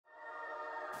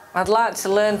I'd like to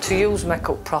learn to use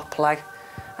makeup properly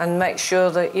and make sure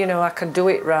that, you know, I can do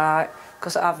it right,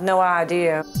 because I've no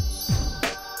idea.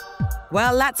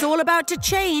 Well, that's all about to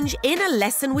change in a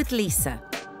lesson with Lisa,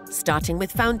 starting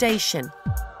with foundation.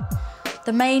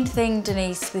 The main thing,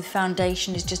 Denise, with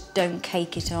foundation is just don't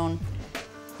cake it on.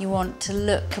 You want to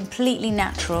look completely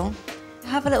natural.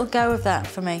 Have a little go of that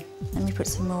for me. Let me put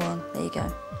some more on. There you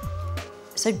go.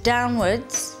 So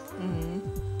downwards,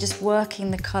 just working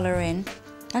the colour in.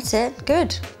 That's it,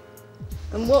 good.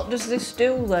 And what does this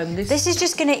do then? This is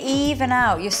just going to even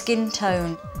out your skin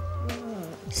tone.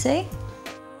 See?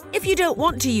 If you don't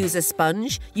want to use a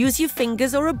sponge, use your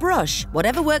fingers or a brush,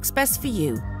 whatever works best for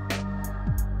you.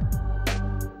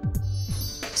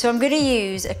 So I'm going to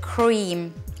use a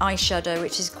cream eyeshadow,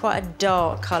 which is quite a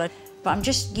dark colour, but I'm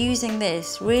just using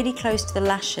this really close to the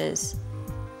lashes.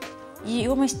 You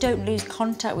almost don't lose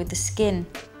contact with the skin.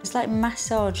 It's like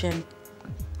massaging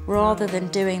rather than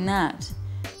doing that.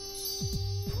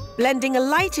 Blending a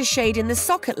lighter shade in the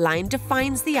socket line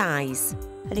defines the eyes.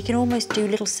 And you can almost do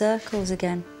little circles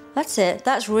again. That's it,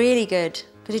 that's really good,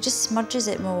 because it just smudges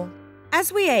it more.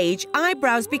 As we age,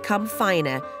 eyebrows become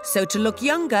finer, so to look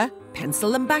younger,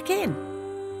 pencil them back in.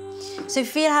 So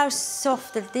feel how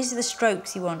soft, these are the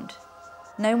strokes you want.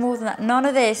 No more than that, none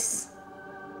of this.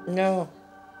 No,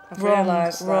 I've Wrong,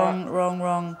 realised that.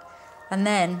 wrong. And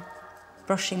then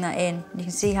brushing that in. You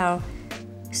can see how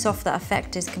soft that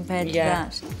effect is compared to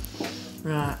that.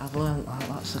 Right, I've learned that,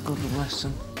 that's a good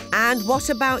lesson. And what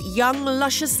about young,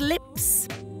 luscious lips?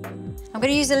 I'm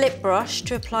going to use a lip brush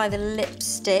to apply the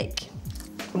lipstick.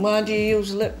 And why do you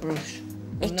use a lip brush?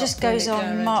 It just goes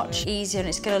on much easier and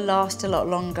it's going to last a lot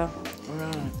longer.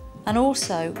 Right. And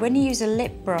also, when you use a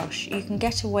lip brush, you can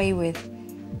get away with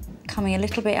coming a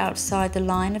little bit outside the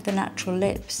line of the natural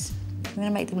lips. I'm going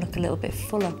to make them look a little bit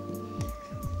fuller.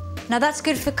 Now that's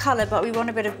good for colour, but we want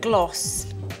a bit of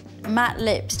gloss. Matte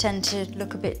lips tend to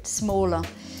look a bit smaller.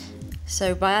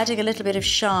 So by adding a little bit of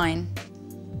shine,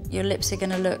 your lips are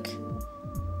going to look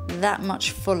that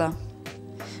much fuller.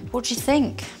 What do you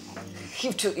think?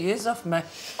 You took years off me.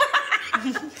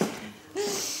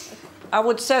 I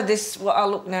would say this, what I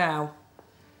look now,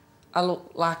 I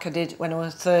look like I did when I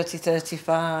was 30,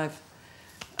 35.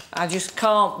 I just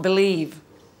can't believe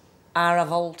how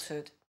I've altered.